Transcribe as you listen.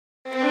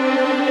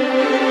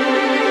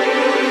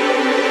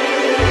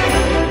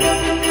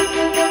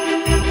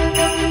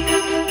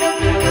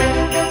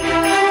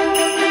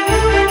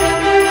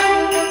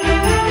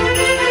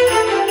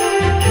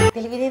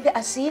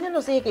assim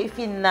na sei que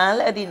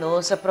final di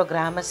nosso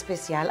programa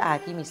especial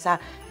aqui misa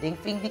ding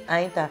fim di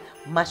ainda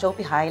mas o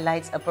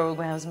highlights a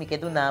programs mi que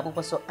do nabo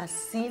paso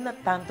assim na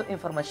tanto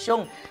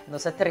informação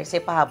nossa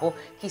 13 pabo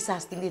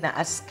quizás ting na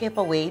a skip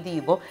away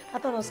dibo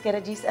ato nos quer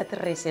diz a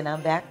 13 na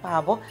back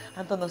pabo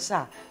anto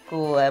nosa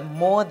ku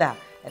moda.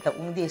 Ito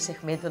di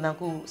segmento na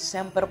ku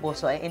sempre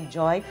poso ay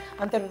enjoy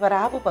ang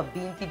preparado pa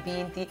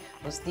 2020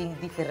 nos ding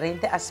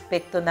diferente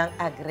aspekto ng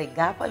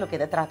agregapa lo que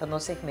trata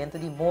no segmento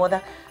di moda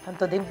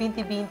anto din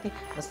 2020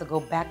 nos go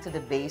back to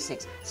the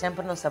basics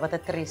sempre nos sabata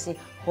 13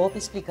 hope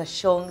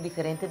explicação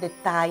diferente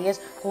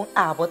detalhes kung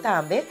abo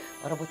tambe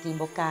ora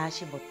botimbo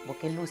kashi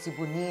boke luci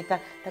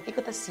bonita taki ko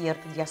ta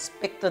cierto di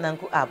aspekto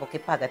ng ku abo ke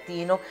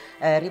pagatino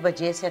riba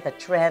jese ta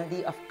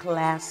trendy of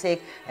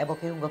classic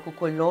boke hunga ku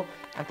kolo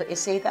anto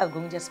eseta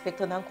algum di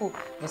aspekto nanku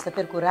nossa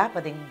percurar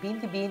para em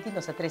 2020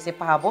 nossa 13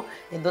 pabo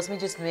em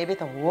 2019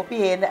 tá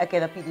hopiendo a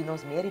queda pedi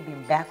nos meri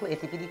bim back e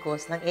tipo de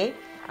coisa nang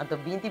anto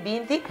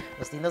 2020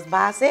 nos dinos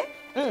base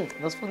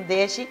nos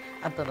fundeshi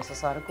anto nossa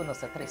sora com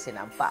nossa 13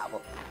 nam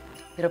pabo.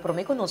 Pero para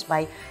mim nos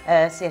vai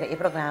ser o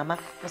programa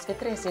nos que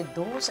 13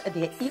 dos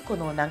de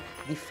ícono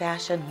de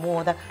fashion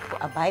moda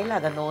a baila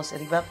nos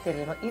riba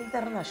terreno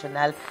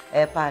internacional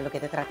para lo que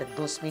te trata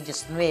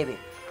 2019.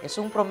 Es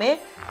un promé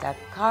de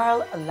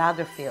Karl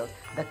Lagerfeld,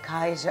 the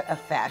Kaiser of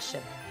Fashion.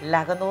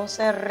 Láganos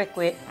el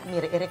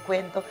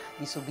recuento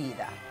de su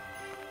vida.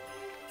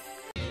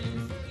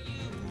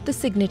 The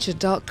signature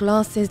dark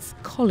glasses,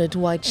 collared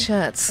white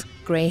shirts,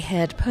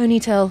 grey-haired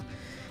ponytail,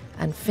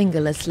 and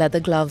fingerless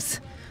leather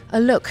gloves. A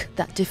look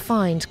that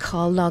defined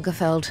Karl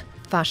Lagerfeld.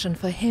 Fashion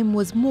for him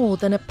was more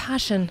than a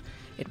passion.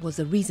 It was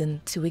a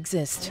reason to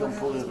exist.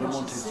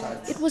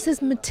 It was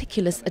his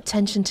meticulous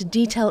attention to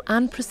detail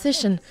and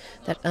precision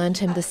that earned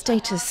him the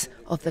status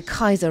of the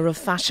Kaiser of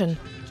fashion.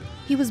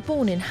 He was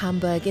born in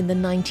Hamburg in the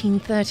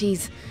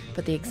 1930s,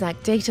 but the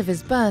exact date of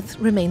his birth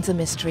remains a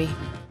mystery.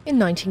 In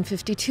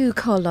 1952,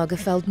 Karl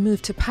Lagerfeld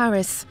moved to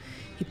Paris.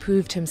 He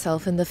proved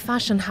himself in the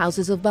fashion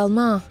houses of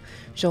Balmain,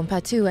 Jean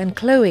Patou and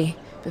Chloé,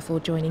 before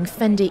joining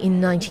Fendi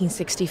in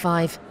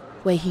 1965,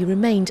 where he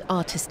remained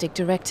artistic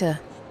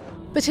director.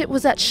 But it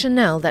was at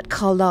Chanel that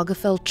Karl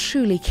Lagerfeld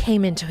truly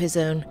came into his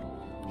own.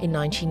 In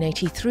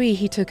 1983,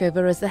 he took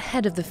over as the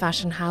head of the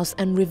fashion house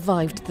and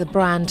revived the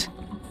brand.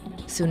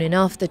 Soon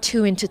enough, the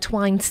two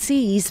intertwined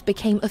C's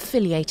became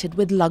affiliated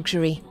with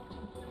luxury.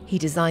 He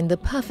designed the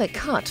perfect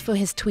cut for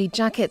his tweed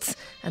jackets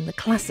and the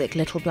classic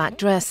little black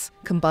dress,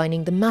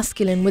 combining the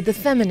masculine with the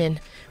feminine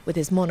with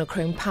his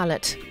monochrome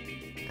palette.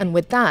 And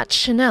with that,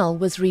 Chanel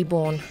was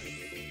reborn.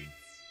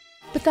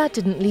 But that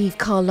didn't leave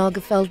Karl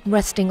Lagerfeld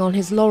resting on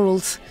his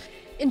laurels.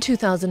 In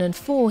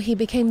 2004, he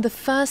became the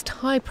first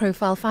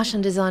high-profile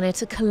fashion designer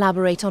to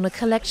collaborate on a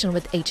collection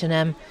with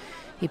H&M.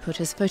 He put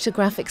his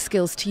photographic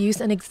skills to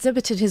use and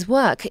exhibited his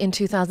work in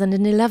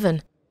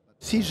 2011.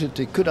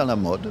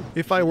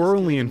 If I were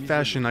only in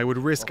fashion, I would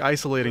risk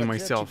isolating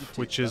myself,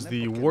 which is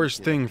the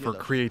worst thing for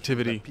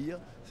creativity.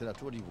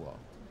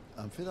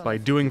 By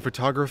doing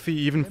photography,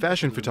 even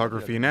fashion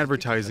photography and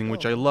advertising,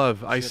 which I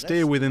love, I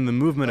stay within the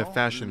movement of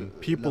fashion,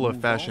 people of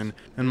fashion,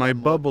 and my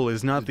bubble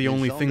is not the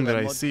only thing that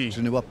I see.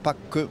 Karl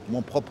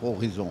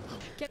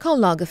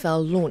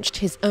Lagerfeld launched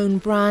his own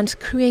brand,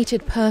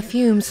 created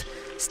perfumes,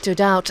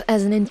 stood out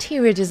as an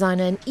interior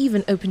designer, and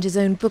even opened his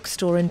own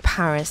bookstore in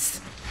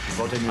Paris.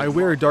 I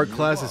wear dark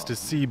glasses to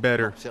see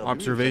better.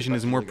 Observation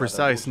is more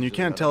precise, and you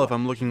can't tell if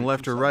I'm looking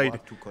left or right.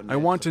 I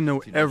want to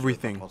know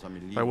everything.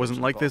 If I wasn't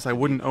like this, I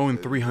wouldn't own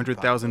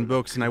 300,000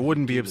 books, and I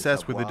wouldn't be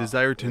obsessed with the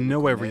desire to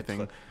know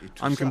everything.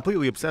 I'm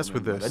completely obsessed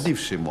with this.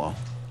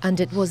 And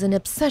it was an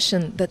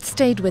obsession that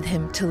stayed with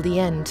him till the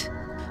end.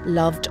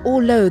 Loved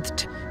or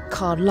loathed,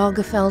 Karl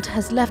Lagerfeld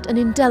has left an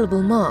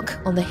indelible mark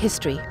on the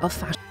history of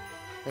fashion.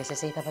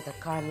 Necesita pa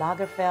Karl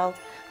Lagerfeld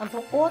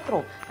antong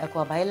otro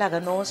kwa bailaga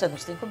no sa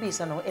nusting ko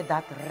bisa no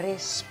edad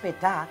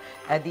respeta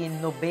di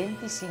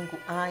 95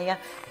 aya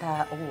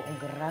ta ang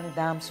grand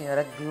dame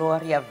señora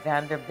Gloria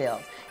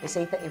Vanderbilt.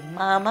 Necesita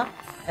mama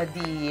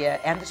di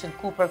Anderson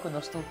Cooper kung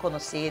gusto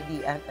conocer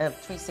di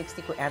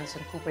 360 ko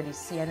Anderson Cooper di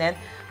CNN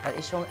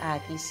isong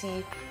aki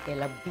si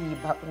la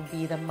biba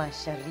ubida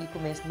masya rico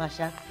mes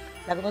masya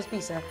Lagnos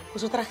bisa,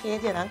 kuso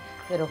tragedia nang,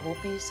 pero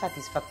hopi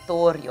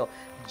satisfactorio.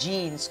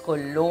 Jeans,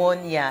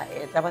 colonia,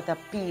 dapat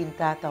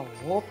pinta,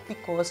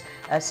 hopicos,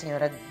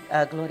 señora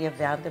Gloria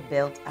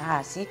Vanderbilt,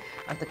 si,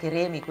 anto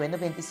keremi, cuando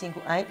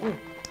 25 ay,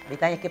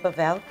 bitanya que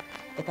pavel,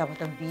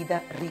 dapat ang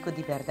vida rico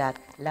de verdad.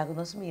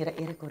 Lagnos mira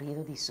el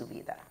recorrido de su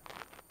vida.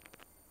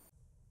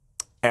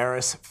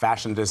 Heiress,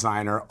 fashion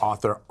designer,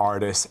 author,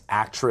 artist,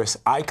 actress,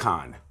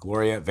 icon,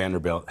 Gloria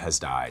Vanderbilt has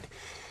died.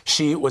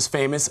 She was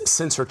famous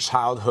since her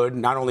childhood,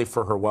 not only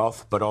for her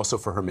wealth, but also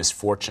for her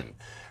misfortune.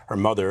 Her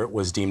mother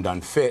was deemed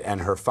unfit,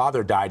 and her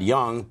father died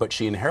young, but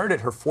she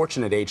inherited her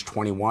fortune at age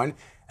 21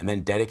 and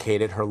then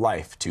dedicated her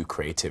life to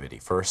creativity.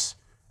 First,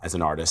 as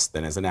an artist,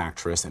 then as an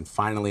actress, and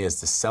finally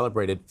as the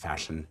celebrated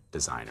fashion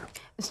designer.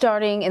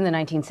 Starting in the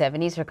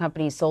 1970s, her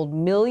company sold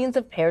millions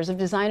of pairs of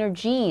designer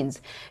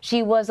jeans.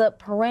 She was a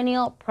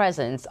perennial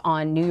presence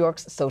on New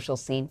York's social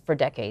scene for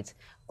decades.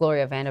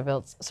 Gloria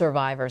Vanderbilt's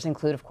survivors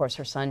include, of course,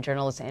 her son,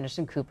 journalist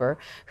Anderson Cooper,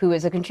 who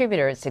is a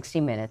contributor at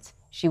 60 Minutes.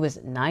 She was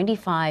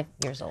 95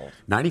 years old.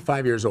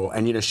 95 years old.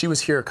 And, you know, she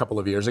was here a couple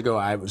of years ago.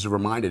 I was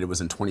reminded it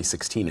was in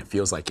 2016. It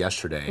feels like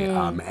yesterday.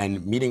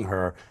 And meeting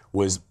her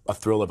was a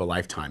thrill of a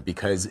lifetime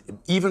because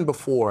even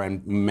before,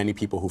 and many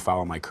people who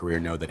follow my career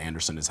know that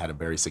Anderson has had a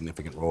very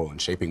significant role in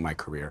shaping my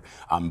career.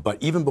 But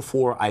even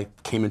before I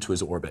came into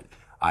his orbit,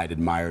 I'd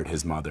admired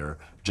his mother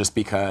just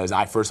because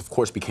I first, of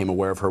course, became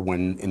aware of her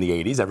when in the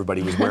 80s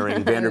everybody was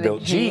wearing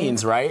Vanderbilt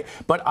jeans, right?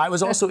 But I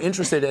was also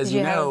interested, as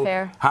you know.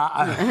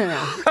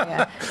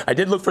 I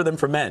did look for them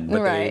for men,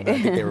 but I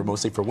think they were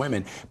mostly for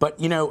women. But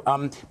you know,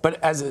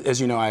 but as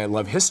you know, I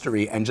love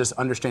history and just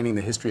understanding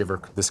the history of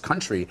this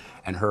country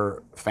and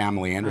her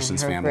family,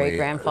 Anderson's family,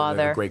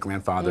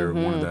 great-grandfather,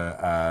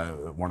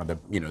 one of the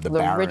you know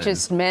the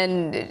richest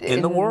men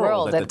in the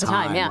world at the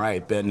time, yeah.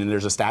 right? And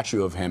there's a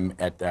statue of him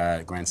at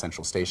Grand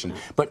Central Station.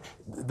 But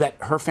that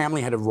her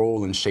family had a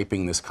role in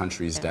shaping this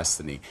country's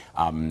destiny,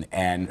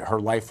 and her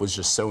life was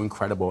just so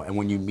incredible. And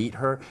when you meet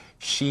her,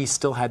 she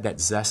still had that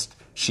zest.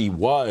 She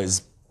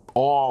was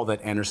all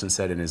that Anderson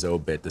said in his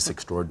obit, this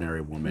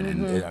extraordinary woman.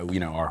 And you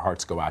know, our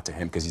hearts go out to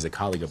him because he's a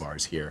colleague of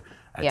ours here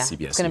at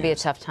CBS. It's going to be a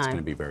tough time. It's going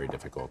to be very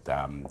difficult.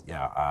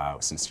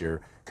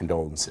 Sincere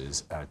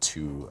condolences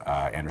to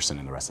Anderson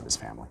and the rest of his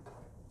family.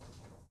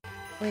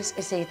 Pues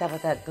ese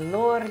tabata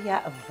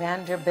Gloria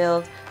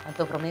Vanderbilt,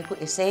 anto promeco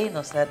ese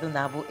nos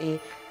dunabo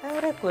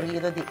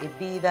recorrido de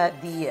vida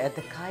de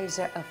the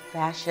Kaiser of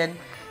Fashion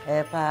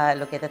pa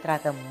lo que te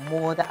trata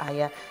moda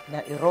aya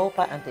na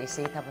Europa, anto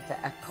ese tabata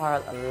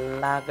Karl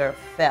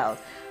Lagerfeld.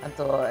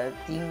 Anto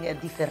ting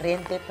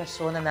diferente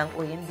persona nang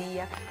hoy en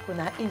día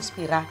kuna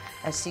inspira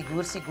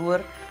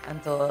sigur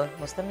anto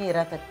mosta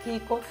mira ta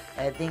kiko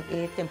ding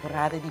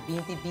temporada di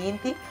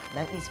 2020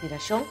 nang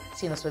inspirasyon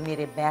sino so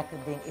mire back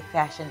ding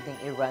fashion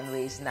ding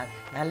runways nang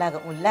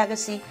nalaga un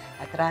legacy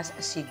atras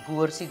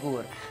sigur.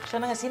 So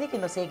nang sini que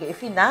nos sigue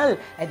final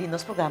di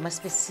nos programa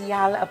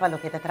especial pa lo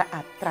que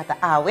trata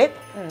awit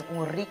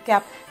un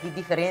recap di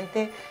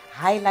diferente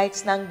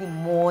highlights ng di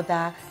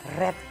moda,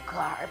 red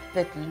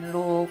carpet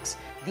looks,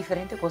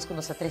 diferente cosas que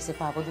nos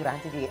atrasepavo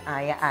durante di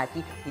aya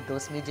aqui di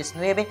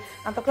 2019.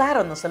 Anto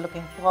claro, nos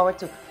looking forward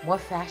to more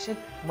fashion,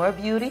 more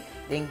beauty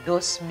en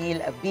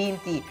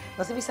 2020.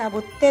 Nos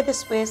avisamos te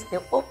después de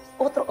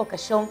otra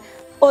ocasión,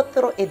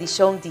 otra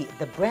edición de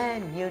The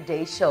Brand New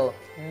Day Show.